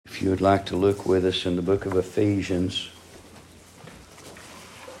If you would like to look with us in the book of Ephesians.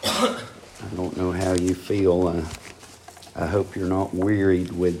 I don't know how you feel. I hope you're not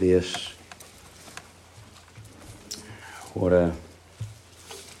wearied with this. What a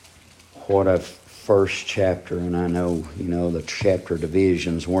first chapter, and I know, the chapter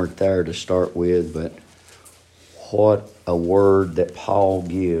divisions weren't there to start with, but what a word that Paul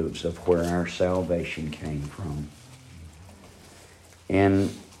gives of where our salvation came from.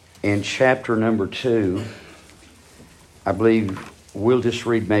 And in chapter number 2, I believe we'll just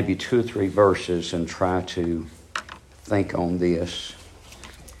read maybe 2 or 3 verses and try to think on this.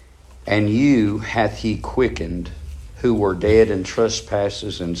 And you hath he quickened, who were dead in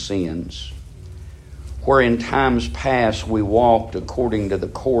trespasses and sins, where in times past we walked according to the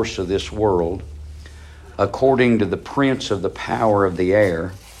course of this world, according to the prince of the power of the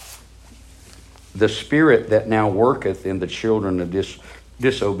air, the spirit that now worketh in the children of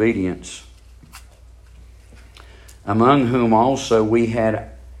disobedience, among whom also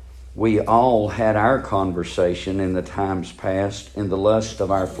we all had our conversation in the times past in the lust of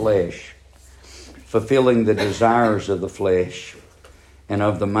our flesh, fulfilling the desires of the flesh and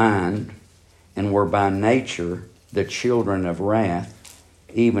of the mind, and were by nature the children of wrath,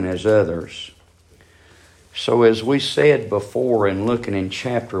 even as others. So as we said before in looking in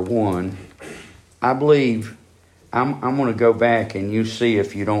chapter 1, I believe I'm going to go back and you see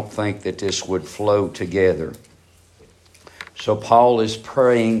if you don't think that this would flow together. So Paul is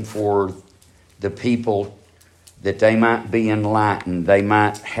praying for the people that they might be enlightened. They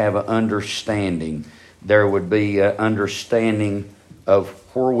might have an understanding. There would be an understanding of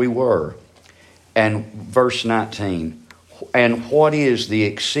where we were. And verse 19, and what is the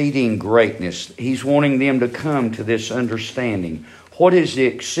exceeding greatness? He's wanting them to come to this understanding. What is the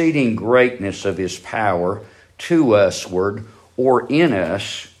exceeding greatness of his power to usward or in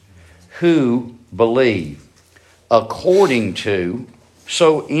us who believe? According to,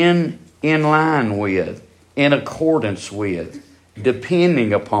 so in line with, in accordance with,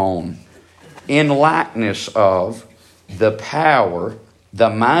 depending upon, in likeness of the power, the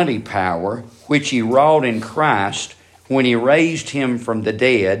mighty power, which he wrought in Christ when he raised him from the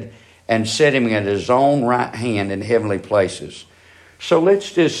dead and set him at his own right hand in heavenly places. So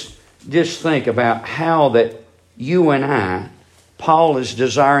let's just think about how that you and I, Paul is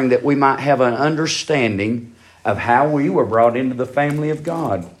desiring that we might have an understanding of how we were brought into the family of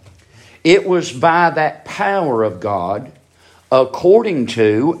God. It was by that power of God, according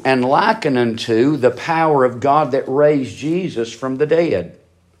to and likened unto the power of God that raised Jesus from the dead.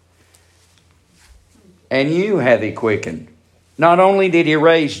 And you hath he quickened. Not only did he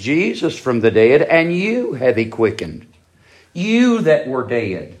raise Jesus from the dead, and you hath he quickened. You that were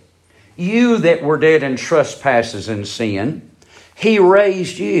dead. You that were dead in trespasses and sin. He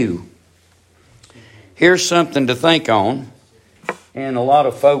raised you. Here's something to think on. And a lot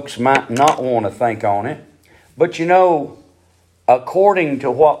of folks might not want to think on it. But according to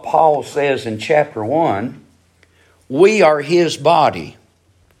what Paul says in chapter 1, we are his body.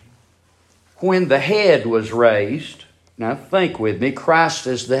 When the head was raised, now think with me, Christ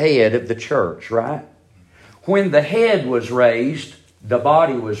is the head of the church, right? When the head was raised, the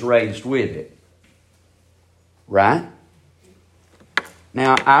body was raised with it. Right?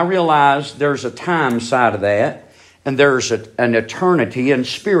 Now, I realize there's a time side of that, and there's an eternity and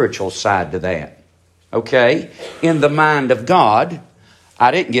spiritual side to that. Okay? In the mind of God,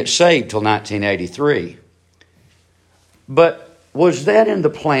 I didn't get saved till 1983. But was that in the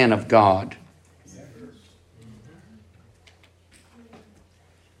plan of God?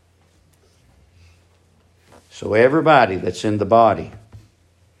 So everybody that's in the body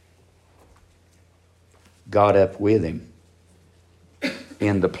got up with him.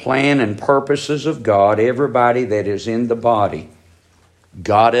 In the plan and purposes of God, everybody that is in the body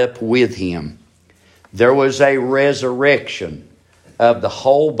got up with him. There was a resurrection of the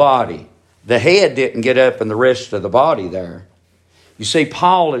whole body. The head didn't get up and the rest of the body there. You see,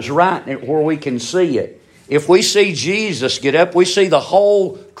 Paul is writing it where we can see it. If we see Jesus get up, we see the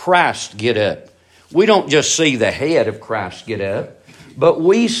whole Christ get up. We don't just see the head of Christ get up, but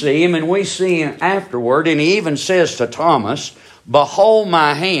we see him, and we see him afterward. And he even says to Thomas, behold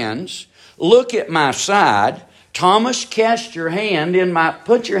my hands, look at my side. Thomas, put your hand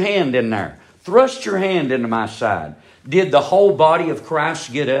in there. Thrust your hand into my side. Did the whole body of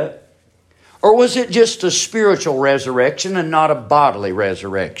Christ get up? Or was it just a spiritual resurrection and not a bodily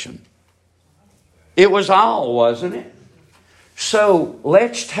resurrection? It was all, wasn't it? So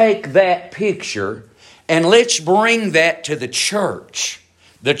let's take that picture and let's bring that to the church.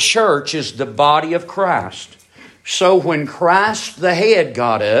 The church is the body of Christ. So when Christ the head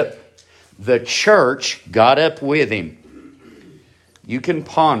got up, the church got up with him. You can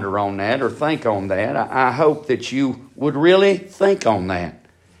ponder on that or think on that. I hope that you would really think on that.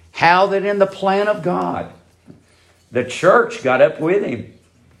 How that in the plan of God, the church got up with him.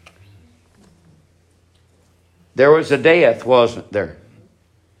 There was a death, wasn't there?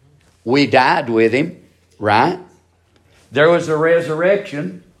 We died with him, right? There was a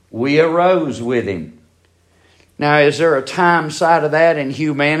resurrection. We arose with him. Now, is there a time side of that in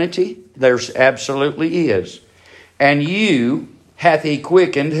humanity? There's absolutely is. And you hath he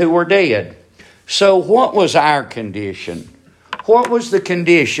quickened who were dead. So what was our condition? What was the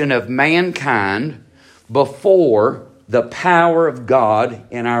condition of mankind before the power of God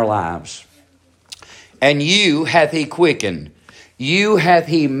in our lives? And you hath he quickened. You hath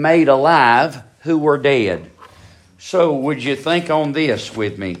he made alive who were dead. So would you think on this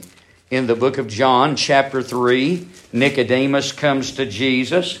with me? In the book of John, chapter 3, Nicodemus comes to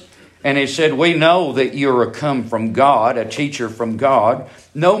Jesus and he said, we know that you're come from God, a teacher from God.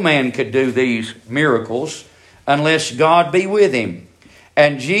 No man could do these miracles unless God be with him.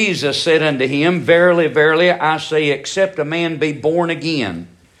 And Jesus said unto him, verily, verily, I say, except a man be born again.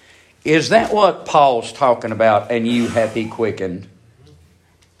 Is that what Paul's talking about, and you hath he quickened?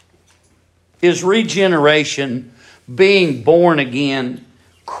 Is regeneration, being born again,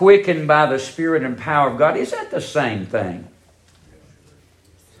 quickened by the Spirit and power of God, is that the same thing?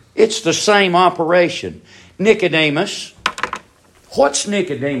 It's the same operation. Nicodemus, what's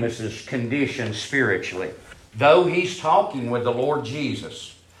Nicodemus's condition spiritually? Though he's talking with the Lord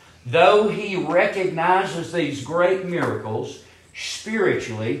Jesus, though he recognizes these great miracles,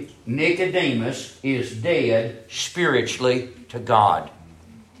 spiritually, Nicodemus is dead spiritually to God.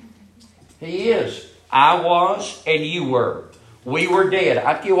 He is. I was and you were. We were dead.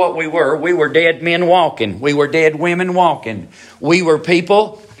 I tell you what we were. We were dead men walking. We were dead women walking. We were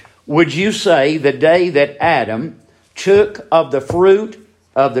people, would you say, the day that Adam took of the fruit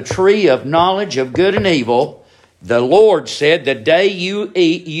of the tree of knowledge of good and evil, the Lord said, the day you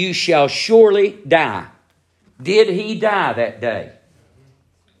eat, you shall surely die. Did he die that day?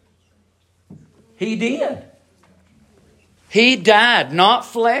 He did. He died, not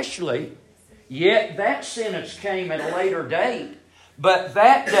fleshly. Yet that sentence came at a later date. But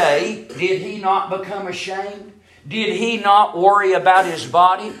that day, did he not become ashamed? Did he not worry about his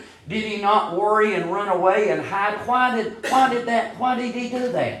body? Did he not worry and run away and hide? Why did he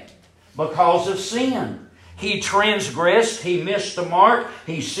do that? Because of sin. He transgressed, he missed the mark,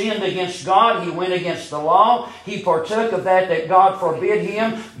 he sinned against God, he went against the law, he partook of that God forbid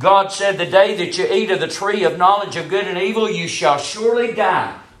him. God said, the day that you eat of the tree of knowledge of good and evil, you shall surely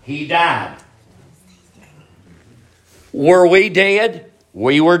die. He died. Were we dead?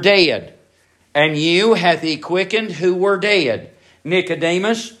 We were dead. And you hath he quickened who were dead.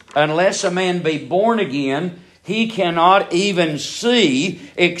 Nicodemus, unless a man be born again, he cannot even see,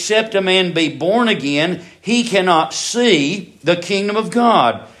 except a man be born again, he cannot see the kingdom of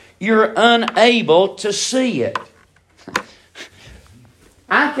God. You're unable to see it.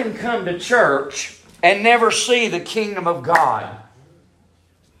 I can come to church and never see the kingdom of God.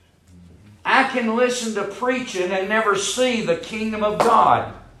 I can listen to preaching and never see the kingdom of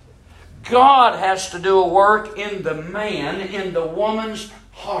God. God has to do a work in the man, in the woman's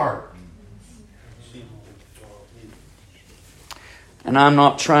heart. And I'm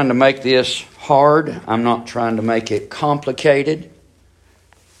not trying to make this hard. I'm not trying to make it complicated.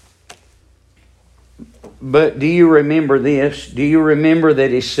 But do you remember this? Do you remember that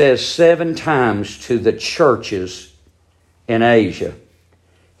he says 7 times to the churches in Asia,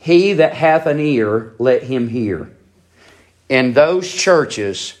 he that hath an ear, let him hear. And those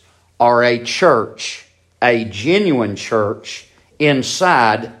churches are a church, a genuine church,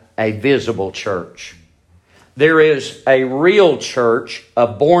 inside a visible church. There is a real church, a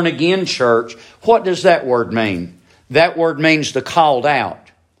born-again church. What does that word mean? That word means the called out.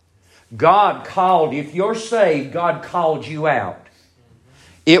 God called, if you're saved, God called you out.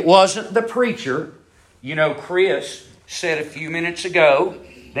 It wasn't the preacher. You know, Chris said a few minutes ago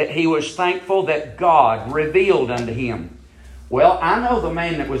that he was thankful that God revealed unto him. Well, I know the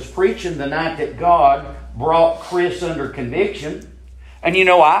man that was preaching the night that God brought Chris under conviction. And you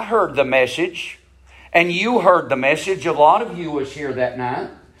know, I heard the message. And you heard the message. A lot of you was here that night.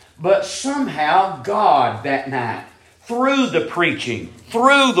 But somehow God that night, through the preaching,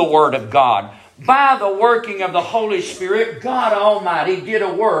 through the Word of God, By the working of the Holy Spirit, God Almighty did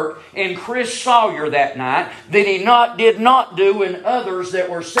a work in Chris Sawyer that night that He did not do in others that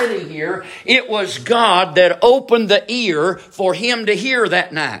were sitting here. It was God that opened the ear for him to hear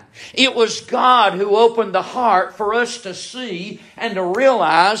that night. It was God who opened the heart for us to see and to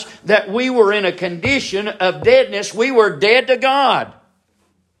realize that we were in a condition of deadness. We were dead to God.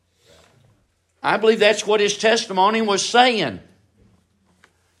 I believe that's what his testimony was saying.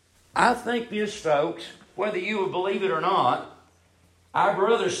 I think this, folks, whether you would believe it or not, our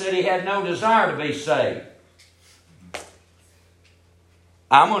brother said he had no desire to be saved.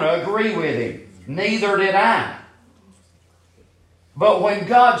 I'm going to agree with him. Neither did I. But when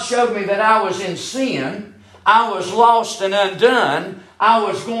God showed me that I was in sin, I was lost and undone, I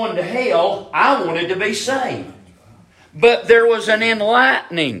was going to hell, I wanted to be saved. But there was an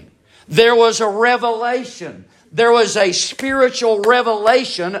enlightening. There was a revelation. There was a spiritual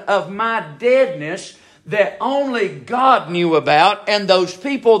revelation of my deadness that only God knew about, and those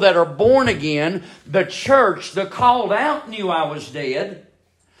people that are born again, the church, the called out, knew I was dead.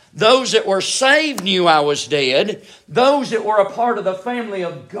 Those that were saved knew I was dead. Those that were a part of the family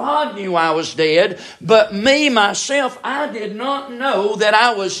of God knew I was dead. But me, myself, I did not know that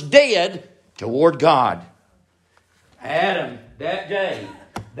I was dead toward God. Adam, that day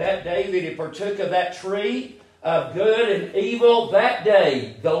that he partook of that tree of good and evil, that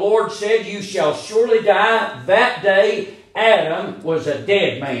day the Lord said, "You shall surely die." That day Adam was a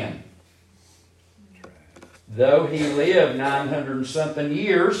dead man. Though he lived 900 and something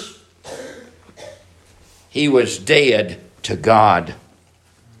years, he was dead to God.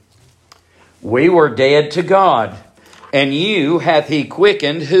 We were dead to God, and you hath He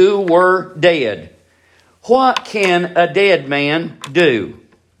quickened who were dead. What can a dead man do?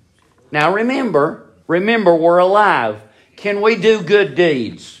 Now remember, we're alive. Can we do good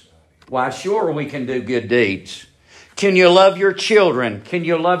deeds? Why, sure we can do good deeds. Can you love your children? Can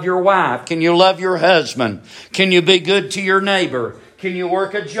you love your wife? Can you love your husband? Can you be good to your neighbor? Can you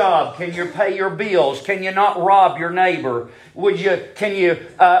work a job? Can you pay your bills? Can you not rob your neighbor? Can you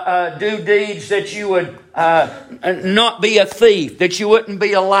do deeds that you would not be a thief, that you wouldn't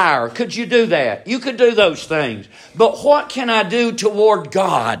be a liar? Could you do that? You could do those things. But what can I do toward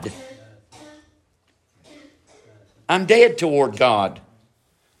God? I'm dead toward God.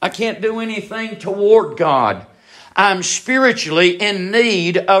 I can't do anything toward God. I'm spiritually in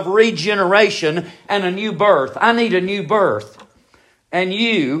need of regeneration and a new birth. I need a new birth. And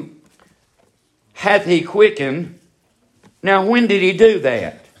you hath He quickened. Now, when did He do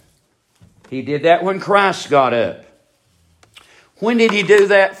that? He did that when Christ got up. When did He do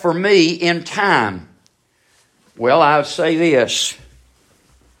that for me in time? Well, I would say this.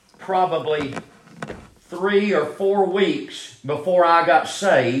 Probably 3 or 4 weeks before I got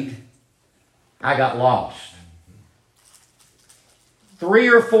saved, I got lost. 3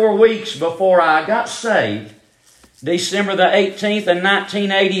 or 4 weeks before I got saved, December the 18th in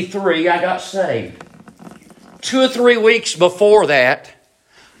 1983, I got saved. 2 or 3 weeks before that,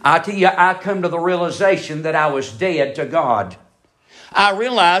 I tell you, I come to the realization that I was dead to God. I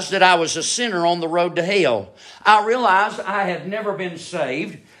realized that I was a sinner on the road to hell. I realized I had never been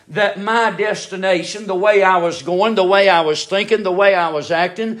saved, that my destination, the way I was going, the way I was thinking, the way I was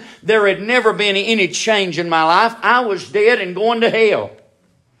acting, there had never been any change in my life. I was dead and going to hell.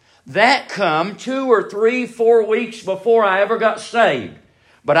 That come 2 or 3, 4 weeks before I ever got saved.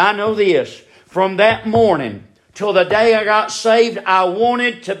 But I know this, from that morning till the day I got saved, I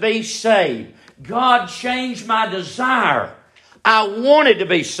wanted to be saved. God changed my desire. I wanted to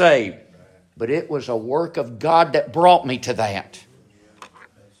be saved. But it was a work of God that brought me to that.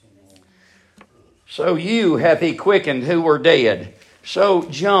 So you hath He quickened who were dead. So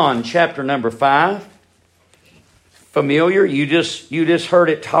John chapter number 5. Familiar. You just heard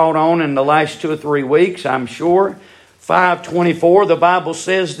it taught on in the last 2 or 3 weeks, I'm sure. 5:24, the Bible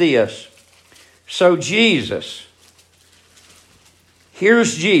says this. So Jesus,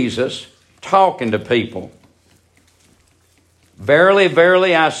 here's Jesus talking to people. Verily,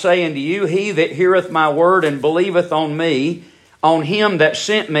 verily, I say unto you, he that heareth my word and believeth on me, on Him that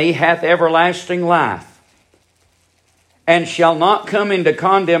sent me, hath everlasting life, and shall not come into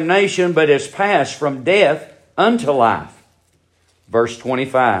condemnation, but is passed from death unto life. Verse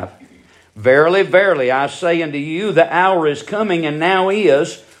 25. Verily, verily, I say unto you, the hour is coming, and now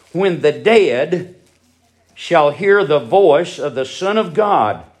is, when the dead shall hear the voice of the Son of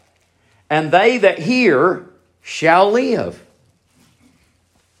God, and they that hear shall live.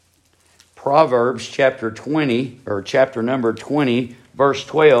 Proverbs chapter 20, or chapter number 20, verse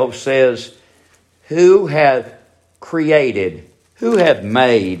 12 says, Who hath created, who hath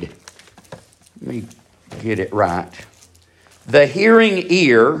made Let me get it right. The hearing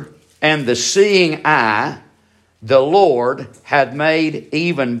ear and the seeing eye, the Lord hath made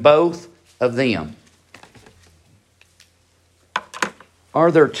even both of them.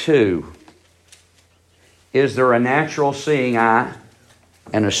 Are there two? Is there a natural seeing eye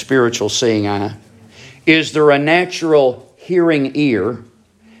and a spiritual seeing eye? Is there a natural hearing ear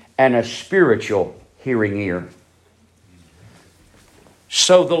and a spiritual hearing ear?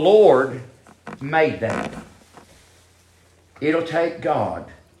 So the Lord made that. It'll take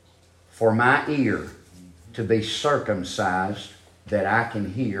God for my ear to be circumcised that I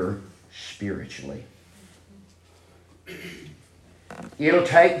can hear spiritually. It'll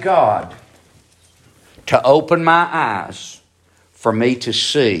take God to open my eyes for me to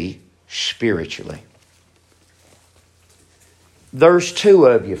see spiritually. There's two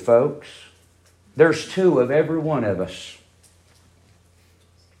of you, folks. There's two of every one of us.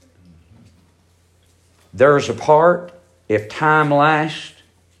 There's a part, if time lasts,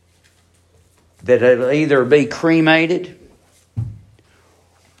 that it'll either be cremated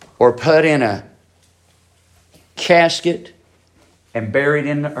or put in a casket and buried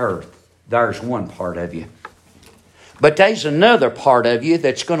in the earth. There's one part of you. But there's another part of you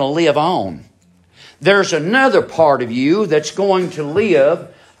that's going to live on. There's another part of you that's going to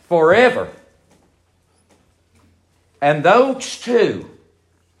live forever. And those two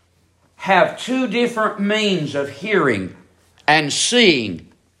have two different means of hearing and seeing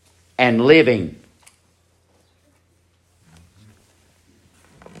and living.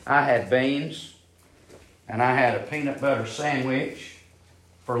 I had beans and I had a peanut butter sandwich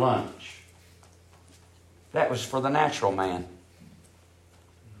for lunch. That was for the natural man.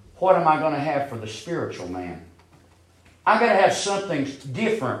 What am I going to have for the spiritual man? I've got to have something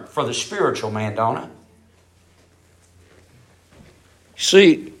different for the spiritual man, don't I?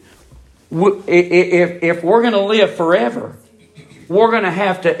 See, if we're going to live forever, we're going to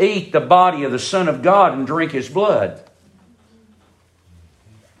have to eat the body of the Son of God and drink His blood.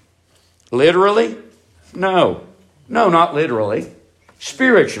 Literally? No. No, not literally.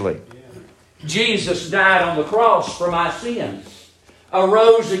 Spiritually. Jesus died on the cross for my sins.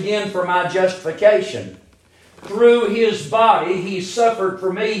 Arose again for my justification. Through His body, He suffered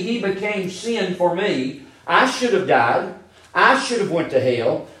for me. He became sin for me. I should have died. I should have went to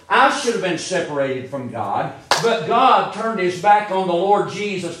hell. I should have been separated from God. But God turned His back on the Lord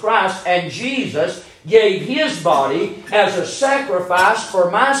Jesus Christ, and Jesus gave His body as a sacrifice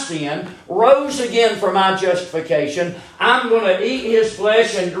for my sin, rose again for my justification. I'm going to eat His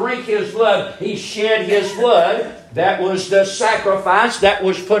flesh and drink His blood. He shed His blood. That was the sacrifice that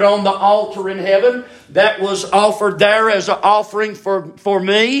was put on the altar in heaven. That was offered there as an offering for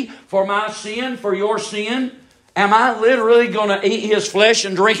me, for my sin, for your sin. Am I literally going to eat His flesh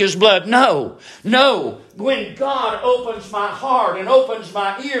and drink His blood? No. No. When God opens my heart and opens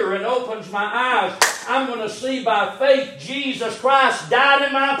my ear and opens my eyes, I'm going to see by faith Jesus Christ died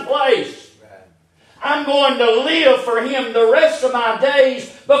in my place. I'm going to live for Him the rest of my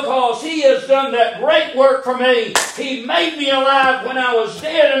days because He has done that great work for me. He made me alive when I was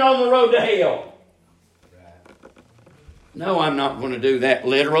dead and on the road to hell. No, I'm not going to do that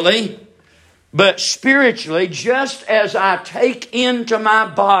literally. But spiritually, just as I take into my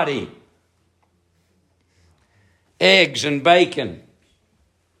body eggs and bacon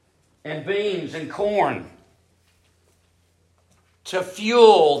and beans and corn to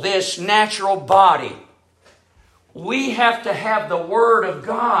fuel this natural body, we have to have the Word of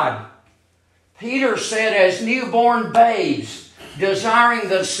God. Peter said, as newborn babes, desiring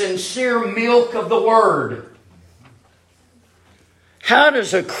the sincere milk of the Word. How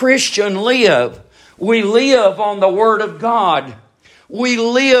does a Christian live? We live on the Word of God. We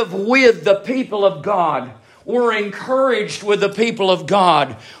live with the people of God. We're encouraged with the people of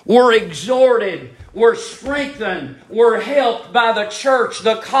God. We're exhorted. We're strengthened. We're helped by the church,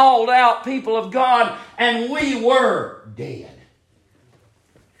 the called out people of God. And we were dead.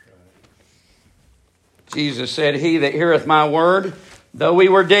 Jesus said, He that heareth my word, though we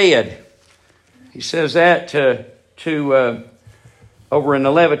were dead. He says that to over in the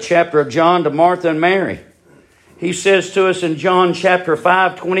 11th chapter of John to Martha and Mary. He says to us in John chapter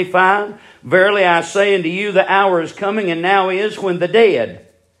 5:25, Verily I say unto you, the hour is coming, and now is, when the dead.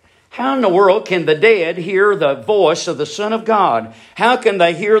 How in the world can the dead hear the voice of the Son of God? How can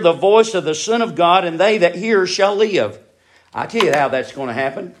they hear the voice of the Son of God, and they that hear shall live? I tell you how that's going to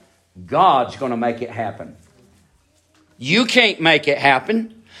happen. God's going to make it happen. You can't make it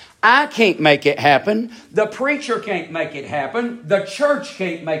happen. I can't make it happen. The preacher can't make it happen. The church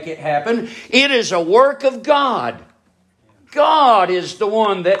can't make it happen. It is a work of God. God is the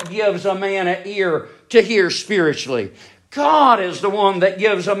one that gives a man an ear to hear spiritually. God is the one that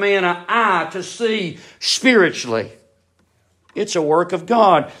gives a man an eye to see spiritually. It's a work of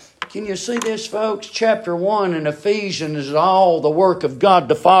God. Can you see this, folks? Chapter 1 in Ephesians is all the work of God,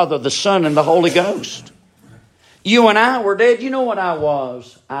 the Father, the Son, and the Holy Ghost. You and I were dead. You know what I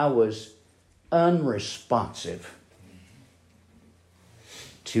was? I was unresponsive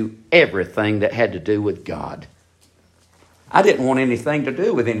to everything that had to do with God. I didn't want anything to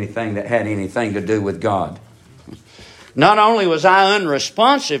do with anything that had anything to do with God. Not only was I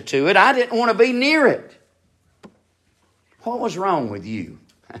unresponsive to it, I didn't want to be near it. What was wrong with you?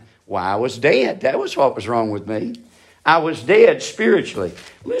 Why, I was dead. That was what was wrong with me. I was dead spiritually.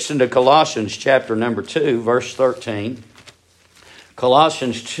 Listen to Colossians chapter number 2, verse 13.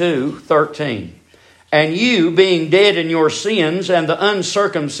 Colossians 2:13. And you, being dead in your sins and the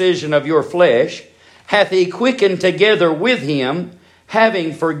uncircumcision of your flesh, hath He quickened together with Him,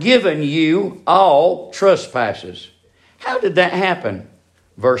 having forgiven you all trespasses. How did that happen?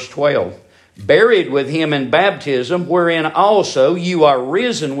 Verse 12. Buried with Him in baptism, wherein also you are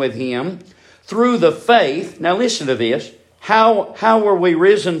risen with Him through the faith. Now listen to this. How were we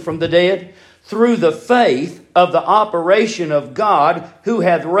risen from the dead? Through the faith of the operation of God who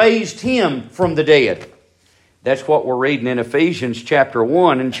hath raised Him from the dead. That's what we're reading in Ephesians chapter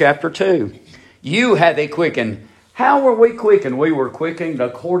 1 and chapter 2. You hath He quickened. How were we quickened? We were quickened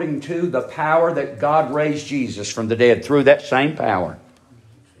according to the power that God raised Jesus from the dead, through that same power.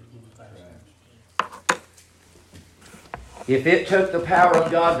 If it took the power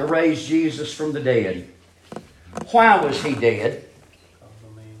of God to raise Jesus from the dead, why was He dead?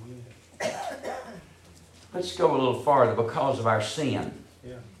 Let's go a little farther. Because of our sin.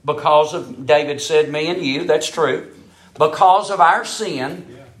 Because of, David said, me and you, that's true. Because of our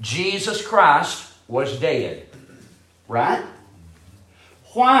sin, Jesus Christ was dead. Right?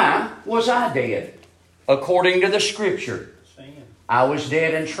 Why was I dead? According to the Scripture. I was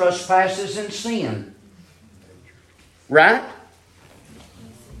dead in trespasses and sin. Right?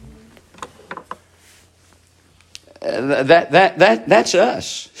 That's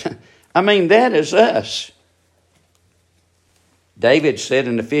us. I mean, that is us. David said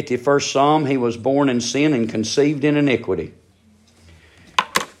in the 51st Psalm, he was born in sin and conceived in iniquity.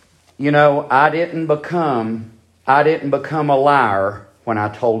 You know, I didn't become a liar when I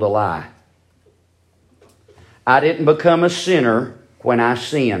told a lie. I didn't become a sinner when I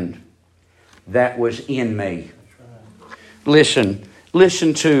sinned. That was in me. Listen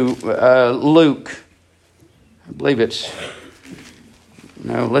to Luke. I believe it's...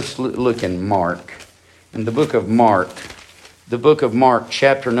 No, let's look in Mark. In the book of Mark,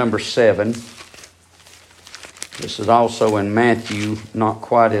 chapter number 7. This is also in Matthew, not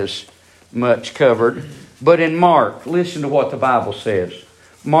quite as much covered. But in Mark, listen to what the Bible says.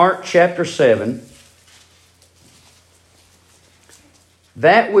 Mark chapter 7.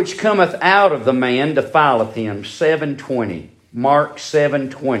 That which cometh out of the man defileth him. 7:20. Mark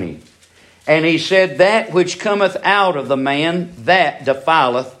 7:20. And he said, that which cometh out of the man, that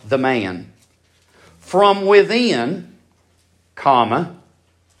defileth the man. From within, comma,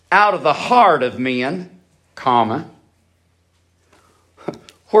 out of the heart of men, comma.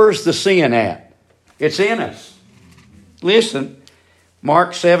 Where's the sin at? It's in us. Listen,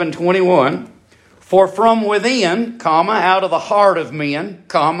 Mark 7:21. For from within, comma, out of the heart of men,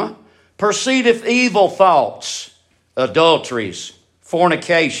 comma, proceedeth evil thoughts, adulteries,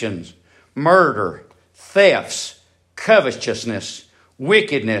 fornications, murder, thefts, covetousness,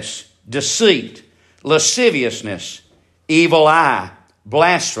 wickedness, deceit, lasciviousness, evil eye,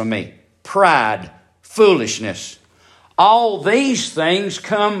 blasphemy, pride, foolishness. All these things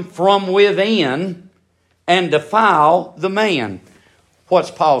come from within and defile the man. What's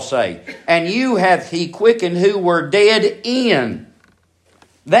Paul say? And you hath He quickened who were dead in.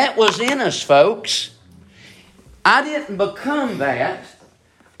 That was in us, folks. I didn't become that.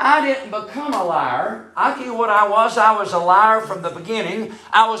 I didn't become a liar. I tell you what I was. I was a liar from the beginning.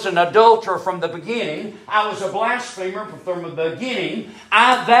 I was an adulterer from the beginning. I was a blasphemer from the beginning.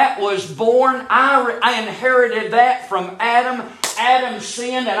 That was born. I inherited that from Adam. Adam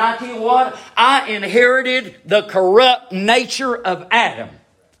sinned, and I tell you what, I inherited the corrupt nature of Adam.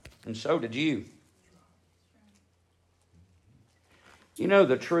 And so did you. You know,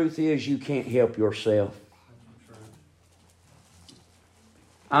 the truth is you can't help yourself.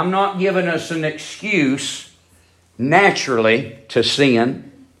 I'm not giving us an excuse naturally to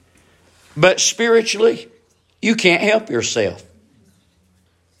sin, but spiritually, you can't help yourself.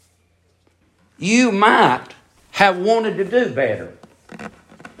 You might have wanted to do better.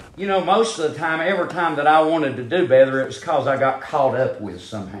 You know, most of the time, every time that I wanted to do better, it was because I got caught up with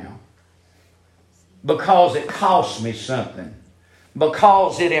somehow. Because it cost me something.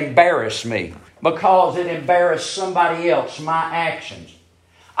 Because it embarrassed me. Because it embarrassed somebody else, my actions.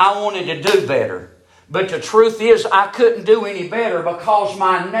 I wanted to do better. But the truth is, I couldn't do any better because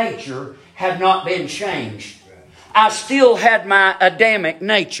my nature had not been changed. I still had my Adamic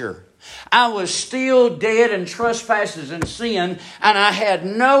nature. I was still dead in trespasses and sin, and I had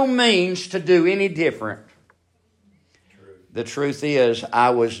no means to do any different. The truth is, I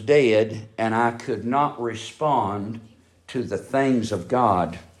was dead, and I could not respond to the things of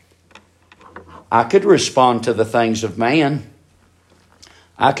God. I could respond to the things of man.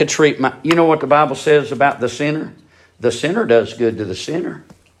 I could treat my... You know what the Bible says about the sinner? The sinner does good to the sinner.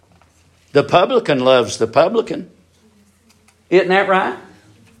 The publican loves the publican. Isn't that right?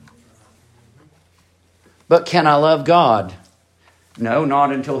 But can I love God? No,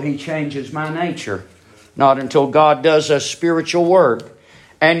 not until He changes my nature. Not until God does a spiritual work.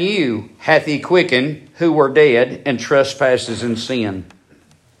 And you hath He quickened who were dead in trespasses and sin.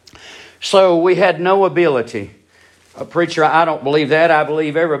 So we had no ability. A preacher, I don't believe that. I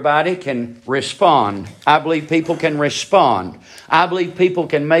believe everybody can respond. I believe people can respond. I believe people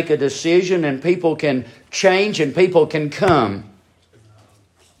can make a decision and people can change and people can come.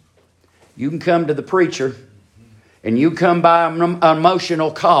 You can come to the preacher and you come by an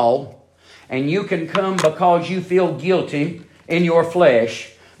emotional call and you can come because you feel guilty in your flesh.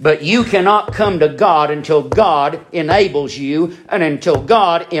 But you cannot come to God until God enables you and until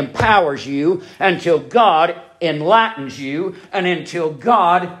God empowers you, until God enlightens you, and until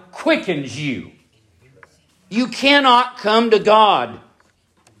God quickens you. You cannot come to God.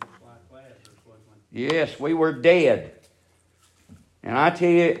 Yes, we were dead. And I tell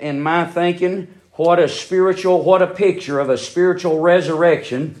you, in my thinking, what a picture of a spiritual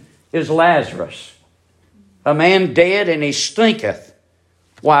resurrection is Lazarus. A man dead and he stinketh.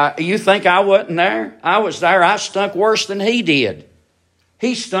 Why, you think I wasn't there? I was there. I stunk worse than he did.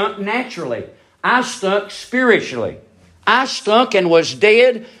 He stunk naturally. I stunk spiritually. I stunk and was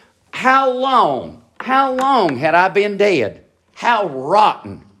dead. How long? How long had I been dead? How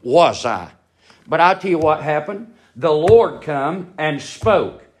rotten was I? But I tell you what happened. The Lord come and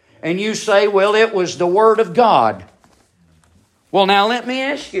spoke. And you say, well, it was the Word of God. Well, now let me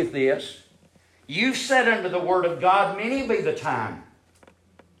ask you this. You've sat under the Word of God many be the time.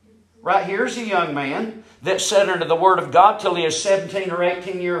 Right here's a young man that sat under the Word of God till he was 17 or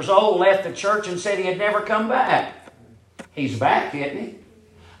 18 years old, left the church and said he had never come back. He's back, isn't he?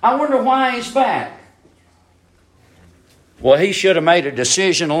 I wonder why he's back. Well, he should have made a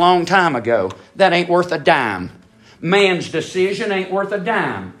decision a long time ago. That ain't worth a dime. Man's decision ain't worth a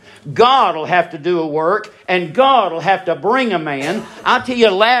dime. God will have to do a work, and God will have to bring a man. I tell you,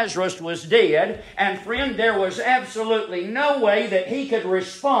 Lazarus was dead, and friend, there was absolutely no way that he could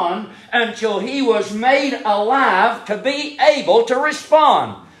respond until he was made alive to be able to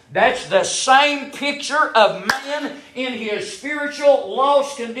respond. That's the same picture of man in his spiritual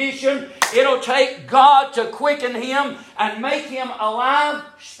lost condition. It'll take God to quicken him and make him alive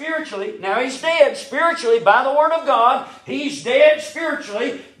spiritually. Now he's dead spiritually by the Word of God. He's dead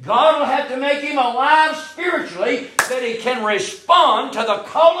spiritually. God will have to make him alive spiritually that he can respond to the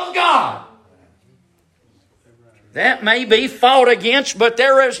call of God. That may be fought against, but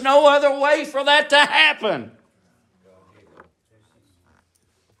there is no other way for that to happen.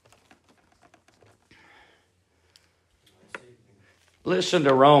 Listen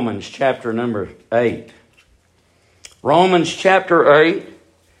to Romans chapter number 8. Romans chapter 8.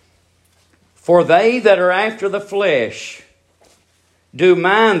 For they that are after the flesh do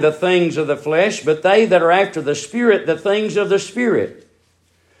mind the things of the flesh, but they that are after the Spirit, the things of the Spirit.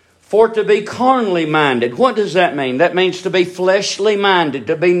 For to be carnally minded, what does that mean? That means to be fleshly minded,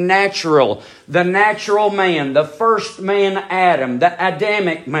 to be natural. The natural man, the first man Adam, the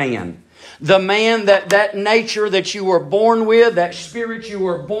Adamic man. The man, that nature that you were born with, that spirit you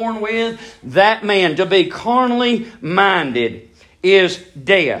were born with, that man, to be carnally minded, is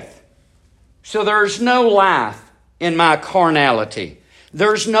death. So there's no life in my carnality.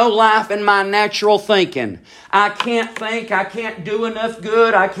 There's no life in my natural thinking. I can't think. I can't do enough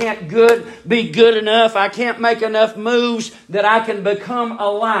good. I can't be good enough. I can't make enough moves that I can become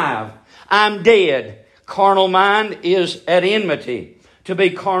alive. I'm dead. Carnal mind is at enmity. To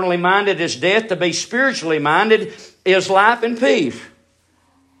be carnally minded is death. To be spiritually minded is life and peace.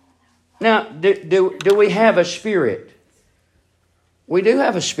 Now, do we have a spirit? We do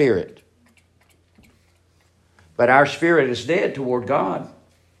have a spirit. But our spirit is dead toward God.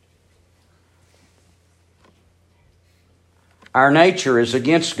 Our nature is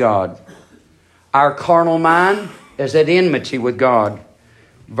against God. Our carnal mind is at enmity with God.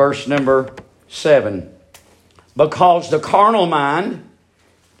 Verse number 7. Because the carnal mind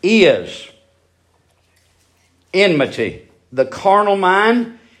is enmity. The carnal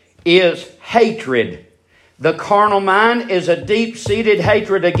mind is hatred. The carnal mind is a deep-seated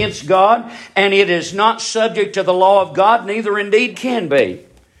hatred against God, and it is not subject to the law of God, neither indeed can be.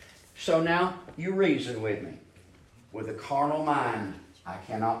 So now, you reason with me. With a carnal mind, I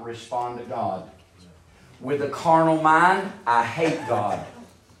cannot respond to God. With a carnal mind, I hate God.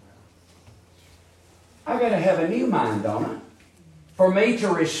 I've got to have a new mind, don't I? For me to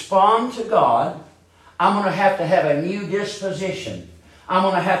respond to God, I'm going to have a new disposition. I'm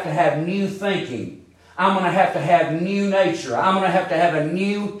going to have new thinking. I'm going to have new nature. I'm going to have a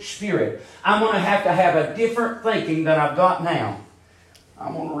new spirit. I'm going to have a different thinking than I've got now.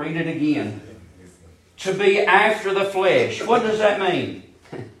 I'm going to read it again. To be after the flesh. What does that mean?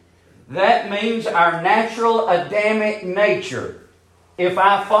 That means our natural Adamic nature. If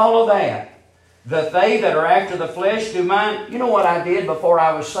I follow that, that they that are after the flesh do mind. You know what I did before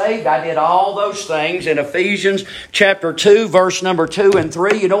I was saved? I did all those things in Ephesians chapter 2, verse number 2 and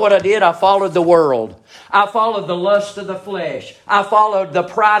 3. You know what I did? I followed the world. I followed the lust of the flesh. I followed the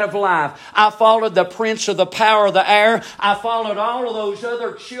pride of life. I followed the prince of the power of the air. I followed all of those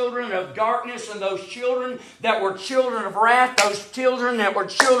other children of darkness and those children that were children of wrath, those children that were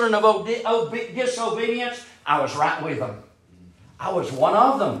children of disobedience. I was right with them. I was one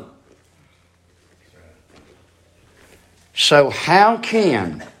of them. So how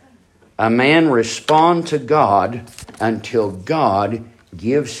can a man respond to God until God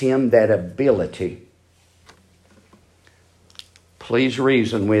gives him that ability? Please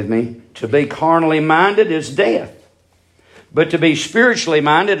reason with me. To be carnally minded is death, but to be spiritually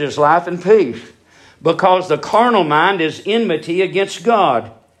minded is life and peace. Because the carnal mind is enmity against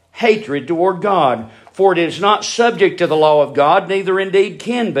God, hatred toward God, for it is not subject to the law of God, neither indeed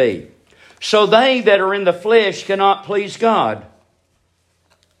can be. So they that are in the flesh cannot please God.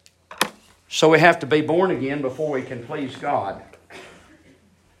 So we have to be born again before we can please God.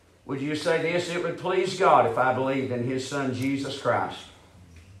 Would you say this? It would please God if I believed in His Son Jesus Christ.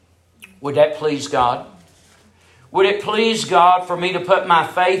 Would that please God? Would it please God for me to put my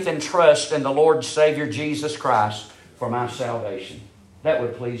faith and trust in the Lord and Savior Jesus Christ for my salvation? That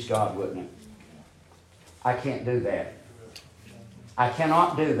would please God, wouldn't it? I can't do that. I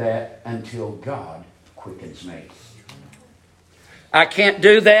cannot do that until God quickens me. I can't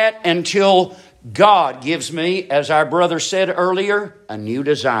do that until God gives me, as our brother said earlier, a new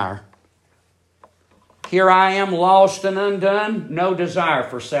desire. Here I am lost and undone, no desire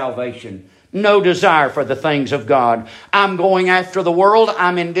for salvation, no desire for the things of God. I'm going after the world.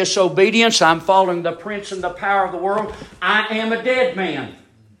 I'm in disobedience. I'm following the prince and the power of the world. I am a dead man.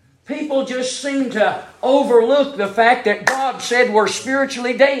 People just seem to overlook the fact that God said we're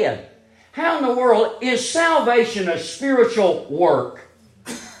spiritually dead. How in the world is salvation a spiritual work?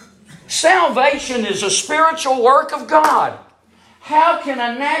 Salvation is a spiritual work of God. How can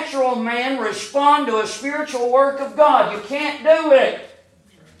a natural man respond to a spiritual work of God? You can't do it.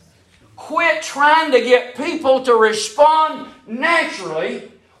 Quit trying to get people to respond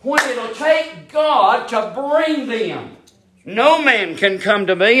naturally when it'll take God to bring them. No man can come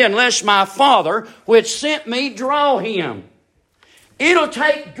to me unless my Father, which sent me, draw him. It'll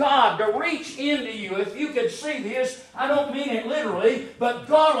take God to reach into you. If you could see this, I don't mean it literally, but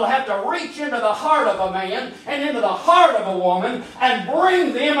God will have to reach into the heart of a man and into the heart of a woman and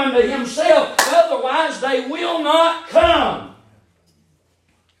bring them unto Himself. Otherwise, they will not come.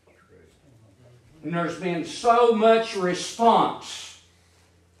 And there's been so much response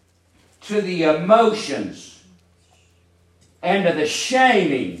to the emotions and to the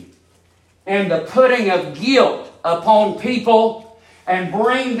shaming and the putting of guilt upon people and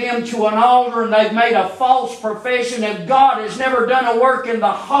bring them to an altar and they've made a false profession and God has never done a work in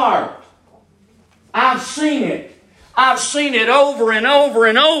the heart. I've seen it. I've seen it over and over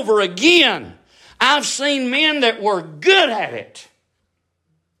and over again. I've seen men that were good at it.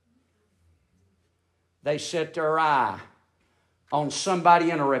 They set their eye on somebody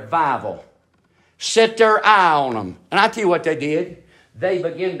in a revival. Set their eye on them. And I tell you what they did. They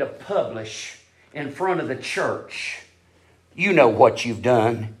began to publish in front of the church You know what you've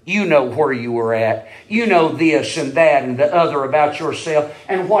done. You know where you were at. You know this and that and the other about yourself.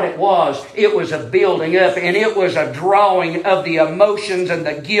 And what it was a building up, and it was a drawing of the emotions and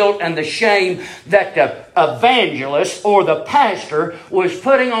the guilt and the shame that the evangelist or the pastor was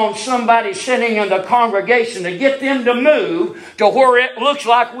putting on somebody sitting in the congregation to get them to move to where it looks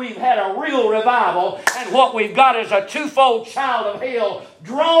like we've had a real revival, and what we've got is a twofold child of hell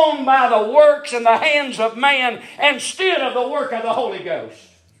drawn by the works and the hands of man instead of the work of the Holy Ghost.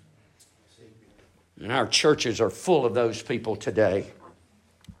 And our churches are full of those people today.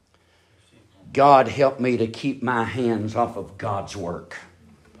 God help me to keep my hands off of God's work.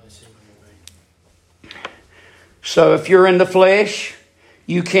 So if you're in the flesh,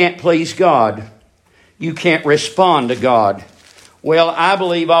 you can't please God. You can't respond to God. Well, I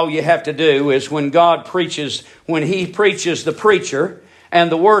believe all you have to do is when God preaches, when He preaches the preacher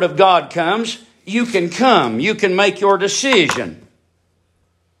and the Word of God comes, you can come. You can make your decision.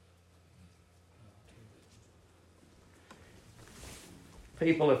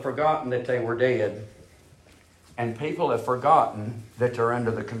 People have forgotten that they were dead. And people have forgotten that they're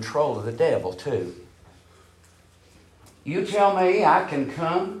under the control of the devil too. You tell me I can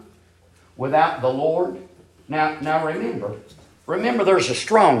come without the Lord? Now remember there's a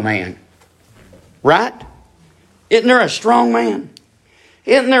strong man. Right? Isn't there a strong man?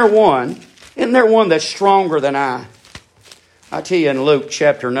 Isn't there one that's stronger than I? I tell you in Luke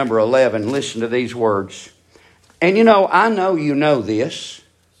chapter number 11, listen to these words. And I know you know this.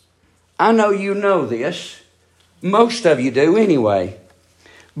 I know you know this. Most of you do anyway.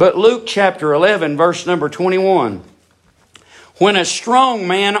 But Luke chapter 11, verse number 21. When a strong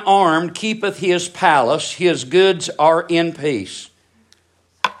man armed keepeth his palace, his goods are in peace.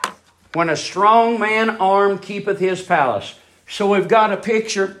 When a strong man armed keepeth his palace. So we've got a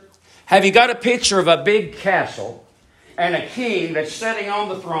picture. Have you got a picture of a big castle and a king that's sitting on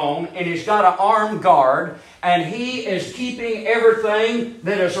the throne, and he's got an armed guard, and he is keeping everything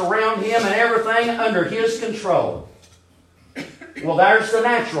that is around him and everything under his control? Well, there's the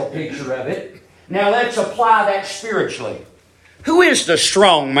natural picture of it. Now let's apply that spiritually. Who is the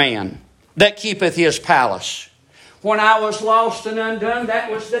strong man that keepeth his palace? When I was lost and undone,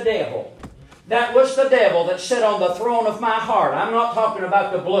 that was the devil. That was the devil that sat on the throne of my heart. I'm not talking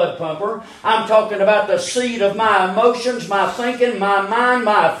about the blood pumper. I'm talking about the seat of my emotions, my thinking, my mind,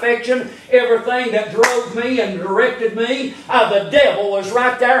 my affection, everything that drove me and directed me. The devil was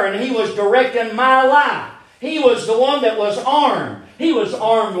right there, and he was directing my life. He was the one that was armed. He was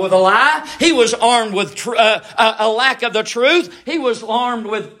armed with a lie. He was armed with a lack of the truth. He was armed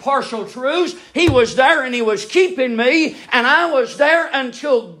with partial truths. He was there and he was keeping me. And I was there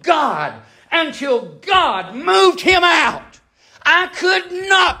until God moved him out. I could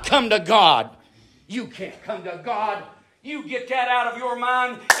not come to God. You can't come to God. You get that out of your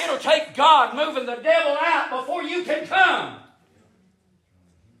mind. It'll take God moving the devil out before you can come.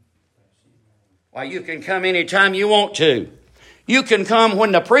 Why, you can come anytime you want to. You can come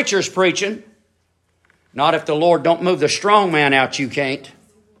when the preacher's preaching. Not if the Lord don't move the strong man out, you can't.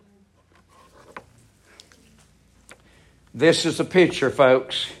 This is a picture,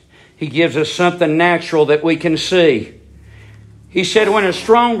 folks. He gives us something natural that we can see. He said, when a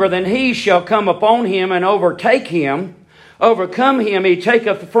stronger than he shall come upon him and overtake him, overcome him, he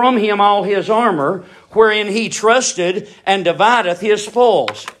taketh from him all his armor, wherein he trusted, and divideth his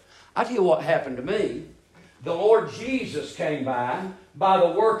spoils. I tell you what happened to me. The Lord Jesus came by the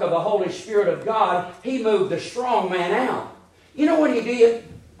work of the Holy Spirit of God. He moved the strong man out. You know what he did?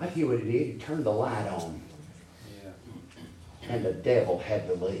 I tell you what he did. He turned the light on. And the devil had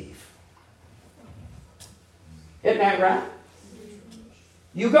to leave. Isn't that right?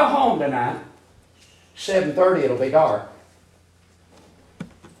 You go home tonight. 7:30 it'll be dark.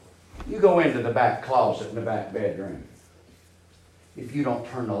 You go into the back closet in the back bedroom. If you don't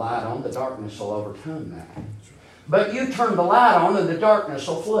turn the light on, the darkness will overcome that. But you turn the light on and the darkness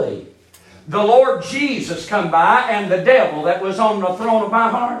will flee. The Lord Jesus come by, and the devil that was on the throne of my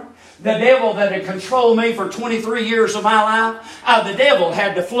heart, the devil that had controlled me for 23 years of my life, the devil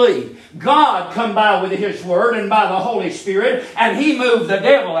had to flee. God come by with His Word and by the Holy Spirit, and He moved the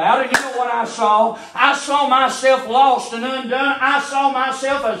devil out. And you know what I saw? I saw myself lost and undone. I saw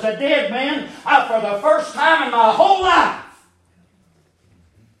myself as a dead man for the first time in my whole life.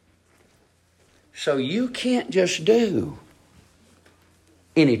 So you can't just do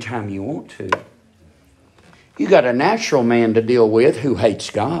anytime you want to. You got a natural man to deal with who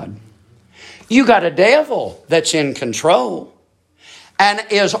hates God. You got a devil that's in control and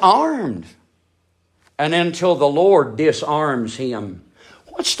is armed. And until the Lord disarms him,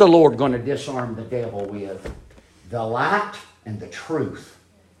 what's the Lord going to disarm the devil with? the light and the truth.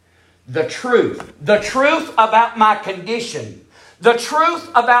 The truth. The truth about my condition. The truth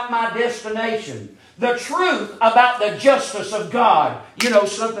about my destination. The truth about the justice of God. You know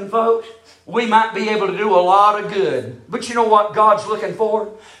something, folks? We might be able to do a lot of good. But you know what God's looking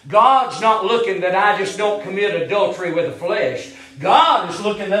for? God's not looking that I just don't commit adultery with the flesh. God is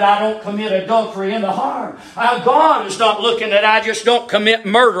looking that I don't commit adultery in the heart. God is not looking that I just don't commit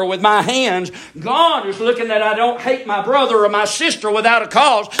murder with my hands. God is looking that I don't hate my brother or my sister without a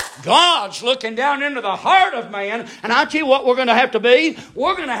cause. God's looking down into the heart of man. And I tell you what we're going to have to be.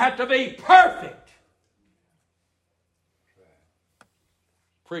 We're going to have to be perfect.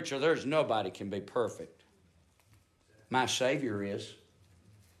 Preacher, there's nobody can be perfect. My Savior is.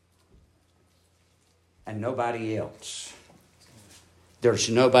 And nobody else. There's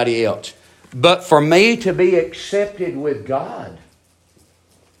nobody else. But for me to be accepted with God,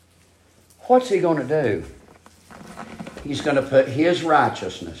 what's He going to do? He's going to put His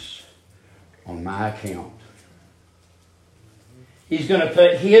righteousness on my account. He's going to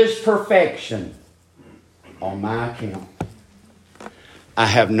put His perfection on my account. I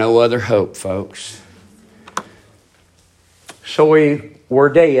have no other hope, folks. So we're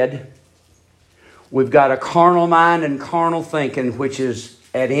dead. We've got a carnal mind and carnal thinking, which is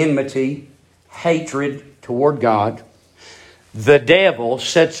at enmity, hatred toward God. The devil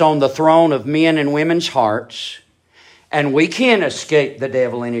sits on the throne of men and women's hearts, and we can't escape the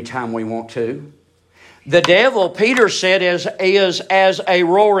devil anytime we want to. The devil, Peter said, is as a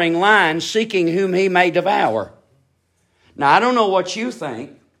roaring lion seeking whom he may devour. Now, I don't know what you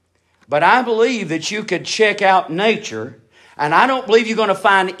think, but I believe that you could check out nature, and I don't believe you're going to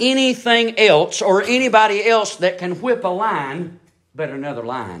find anything else or anybody else that can whip a lion but another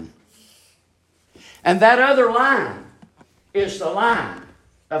lion. And that other lion is the Lion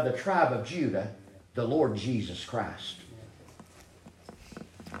of the tribe of Judah, the Lord Jesus Christ.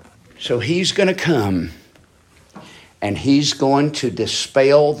 So He's going to come and He's going to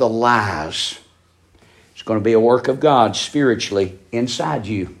dispel the lies. It's going to be a work of God spiritually inside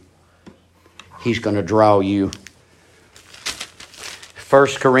you. He's going to draw you. 1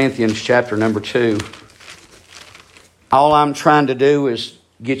 Corinthians chapter number 2. All I'm trying to do is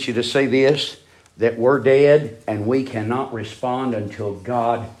get you to see this, that we're dead and we cannot respond until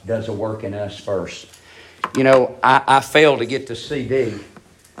God does a work in us first. You know, I failed to get the CD.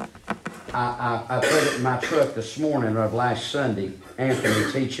 I put it in my truck this morning of last Sunday,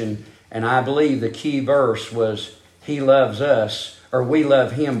 Anthony teaching, and I believe the key verse was, He loves us, or we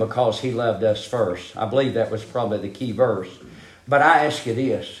love Him because He loved us first. I believe that was probably the key verse. But I ask you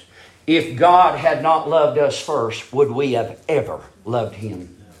this, if God had not loved us first, would we have ever loved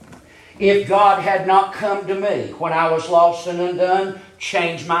Him? If God had not come to me when I was lost and undone,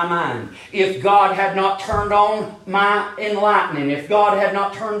 changed my mind. If God had not turned on my enlightening, if God had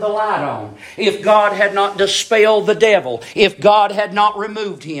not turned the light on, if God had not dispelled the devil, if God had not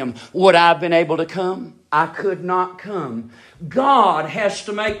removed him, would I have been able to come? I could not come. God has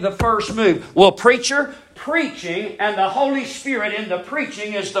to make the first move. Well, preacher, preaching and the Holy Spirit in the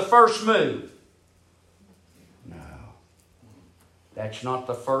preaching is the first move. No. That's not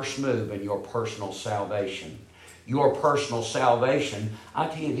the first move in your personal salvation. Your personal salvation, I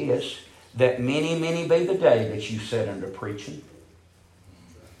tell you this, that many, many be the day that you sit under preaching.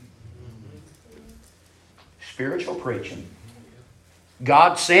 Spiritual preaching.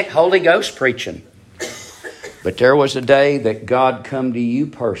 God sent Holy Ghost preaching. But there was a day that God come to you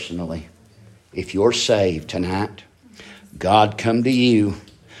personally. If you're saved tonight, God come to you,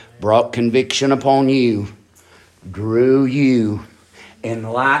 brought conviction upon you, drew you,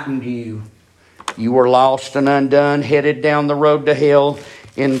 enlightened you. You were lost and undone, headed down the road to hell.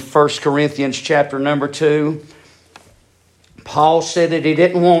 In 1 Corinthians chapter number 2, Paul said that he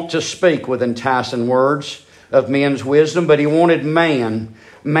didn't want to speak with enticing words of men's wisdom, but he wanted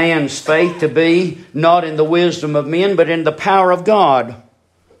man's faith to be not in the wisdom of men, but in the power of God.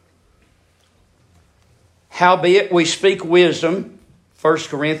 Howbeit we speak wisdom, 1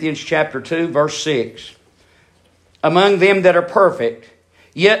 Corinthians chapter 2, verse 6, among them that are perfect,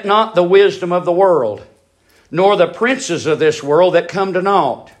 yet not the wisdom of the world, nor the princes of this world that come to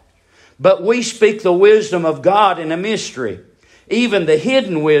naught. But we speak the wisdom of God in a mystery, even the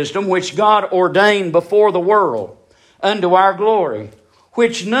hidden wisdom which God ordained before the world, unto our glory,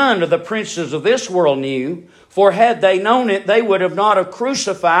 which none of the princes of this world knew, for had they known it, they would have not have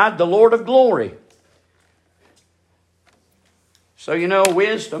crucified the Lord of glory. So you know,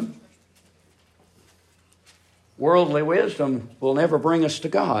 wisdom, worldly wisdom will never bring us to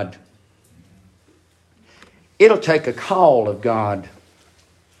God. It'll take a call of God.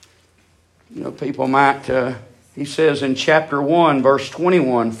 You know, people might, He says in chapter 1, verse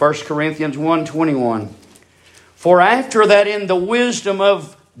 21, 1 Corinthians 1:21, for after that in the wisdom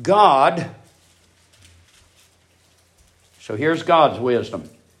of God, so here's God's wisdom.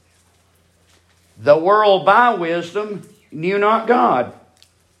 The world by wisdom knew not God.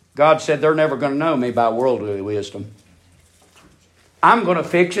 God said they're never going to know me by worldly wisdom. I'm going to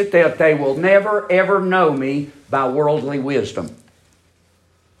fix it that they will never ever know me by worldly wisdom.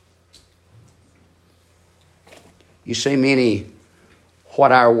 You see many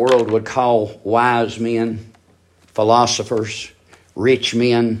what our world would call wise men, philosophers, rich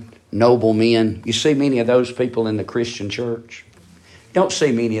men, noble men. You see many of those people in the Christian church. Don't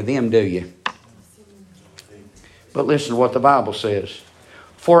see many of them, do you? But listen to what the Bible says.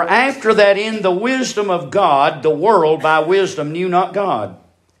 For after that in the wisdom of God, the world by wisdom knew not God.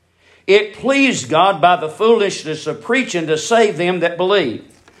 It pleased God by the foolishness of preaching to save them that believe.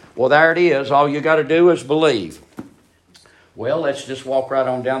 Well, there it is. All you got to do is believe. Well, let's just walk right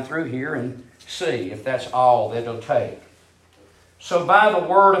on down through here and see if that's all that it'll take. So by the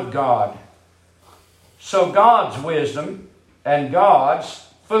Word of God. So God's wisdom and God's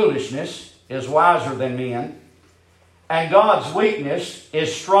foolishness is wiser than men. And God's weakness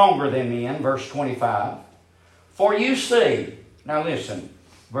is stronger than men, verse 25. For you see, now listen,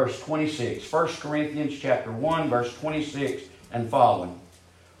 verse 26, 1 Corinthians chapter 1, verse 26 and following.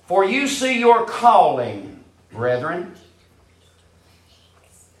 For you see your calling, brethren.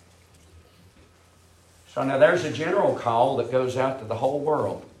 So now there's a general call that goes out to the whole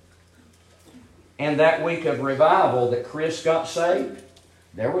world. And that week of revival that Chris got saved,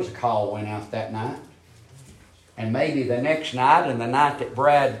 there was a call went out that night. And maybe the next night and the night that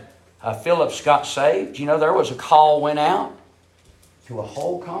Brad Phillips got saved, you know, there was a call went out to a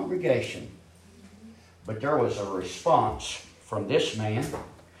whole congregation. But there was a response from this man.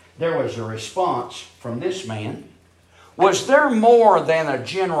 There was a response from this man. Was there more than a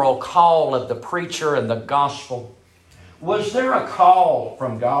general call of the preacher and the gospel? Was there a call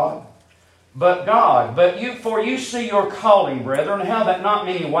from God? For you see your calling, brethren, how that not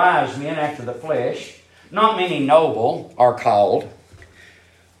many wise men after the flesh, not many noble are called.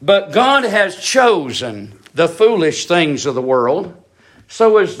 But God has chosen the foolish things of the world.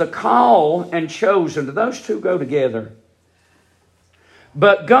 So is the call and chosen. Those two go together.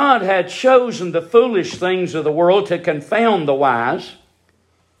 But God had chosen the foolish things of the world to confound the wise.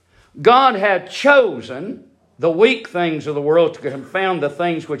 God had chosen the weak things of the world to confound the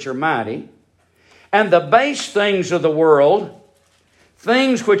things which are mighty. And the base things of the world,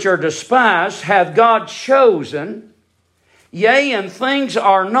 things which are despised, hath God chosen. Yea, and things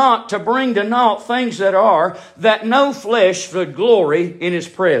are not, to bring to naught things that are, that no flesh should glory in His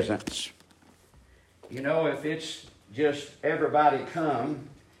presence. You know, if it's just everybody come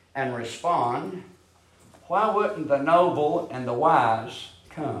and respond, why wouldn't the noble and the wise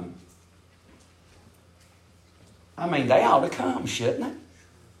come? I mean, they ought to come, shouldn't it?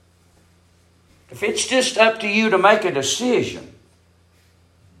 If it's just up to you to make a decision,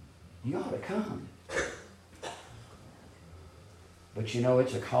 you ought to come. But you know,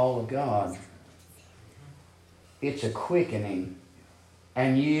 it's a call of God. It's a quickening.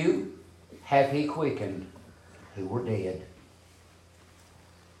 And you have He quickened who were dead.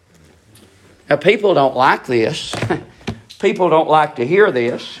 Now, people don't like this. People don't like to hear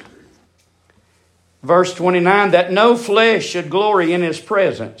this. Verse 29, that no flesh should glory in His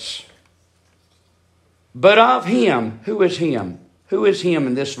presence. But of Him, who is Him? Who is Him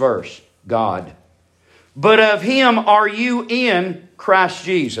in this verse? God. But of Him are you in Christ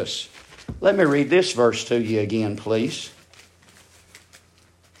Jesus. Let me read this verse to you again, please.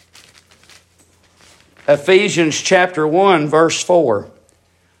 Ephesians chapter 1, verse 4.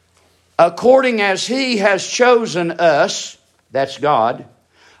 According as He has chosen us, that's God,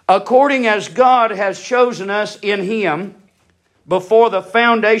 according as God has chosen us in Him before the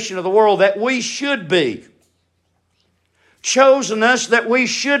foundation of the world, that we should be. Chosen us that we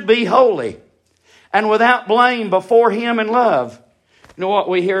should be holy and without blame before Him in love. You know what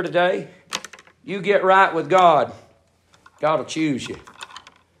we hear today? You get right with God, God will choose you.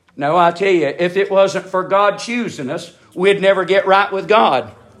 No, I tell you, if it wasn't for God choosing us, we'd never get right with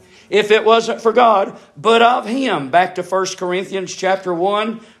God. If it wasn't for God, but of Him. Back to 1 Corinthians chapter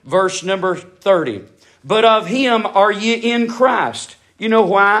 1, verse number 30. But of Him are ye in Christ. You know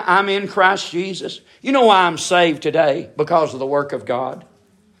why I'm in Christ Jesus? You know why I'm saved today? Because of the work of God.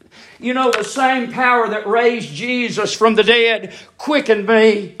 You know, the same power that raised Jesus from the dead quickened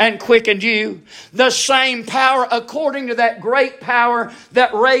me and quickened you. The same power, according to that great power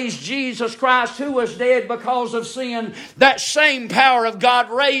that raised Jesus Christ, who was dead because of sin, that same power of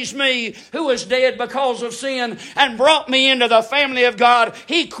God raised me, who was dead because of sin, and brought me into the family of God.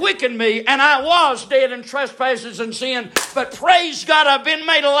 He quickened me, and I was dead in trespasses and sin, but praise God, I've been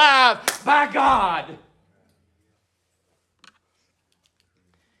made alive by God.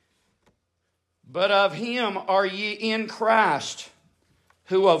 But of Him are ye in Christ,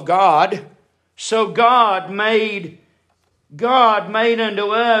 who of God. So God made unto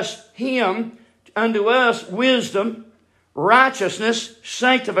us Him, unto us wisdom, righteousness,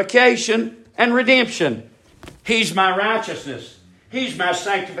 sanctification, and redemption. He's my righteousness. He's my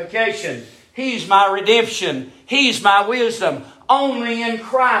sanctification. He's my redemption. He's my wisdom. Only in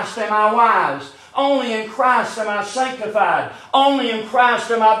Christ am I wise. Only in Christ am I sanctified. Only in Christ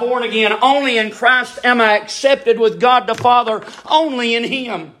am I born again. Only in Christ am I accepted with God the Father. Only in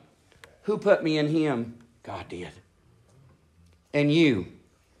Him. Who put me in Him? God did. And you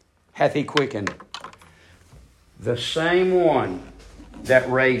hath He quickened. The same one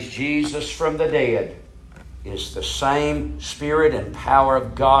that raised Jesus from the dead is the same Spirit and power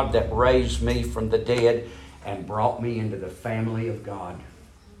of God that raised me from the dead and brought me into the family of God.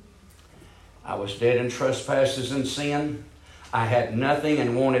 I was dead in trespasses and sin. I had nothing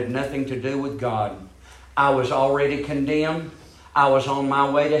and wanted nothing to do with God. I was already condemned. I was on my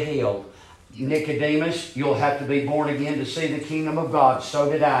way to hell. Nicodemus, you'll have to be born again to see the kingdom of God. So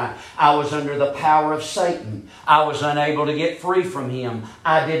did I. I was under the power of Satan. I was unable to get free from him.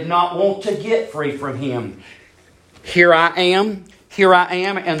 I did not want to get free from him. Here I am,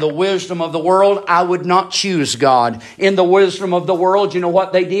 in the wisdom of the world. I would not choose God. In the wisdom of the world, you know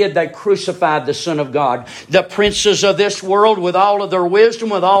what they did? They crucified the Son of God. The princes of this world, with all of their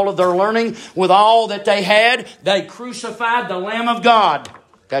wisdom, with all of their learning, with all that they had, they crucified the Lamb of God.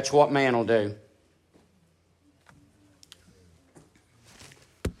 That's what man will do.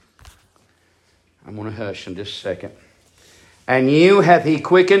 I'm going to hush in just a second. And you hath He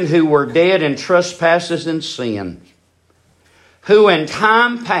quickened who were dead in trespasses and sin, who in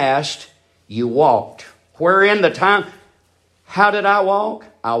time past you walked. Wherein the time... How did I walk?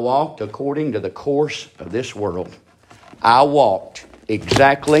 I walked according to the course of this world. I walked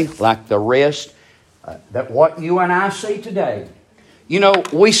exactly like the rest, that what you and I see today. You know,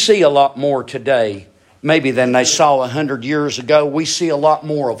 we see a lot more today, maybe than they saw 100 years ago. We see a lot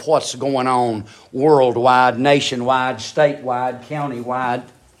more of what's going on worldwide, nationwide, statewide, countywide.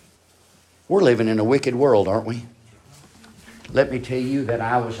 We're living in a wicked world, aren't we? Let me tell you that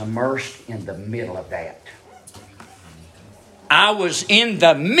I was immersed in the middle of that. I was in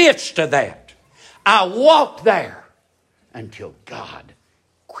the midst of that. I walked there until God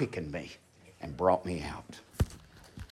quickened me and brought me out.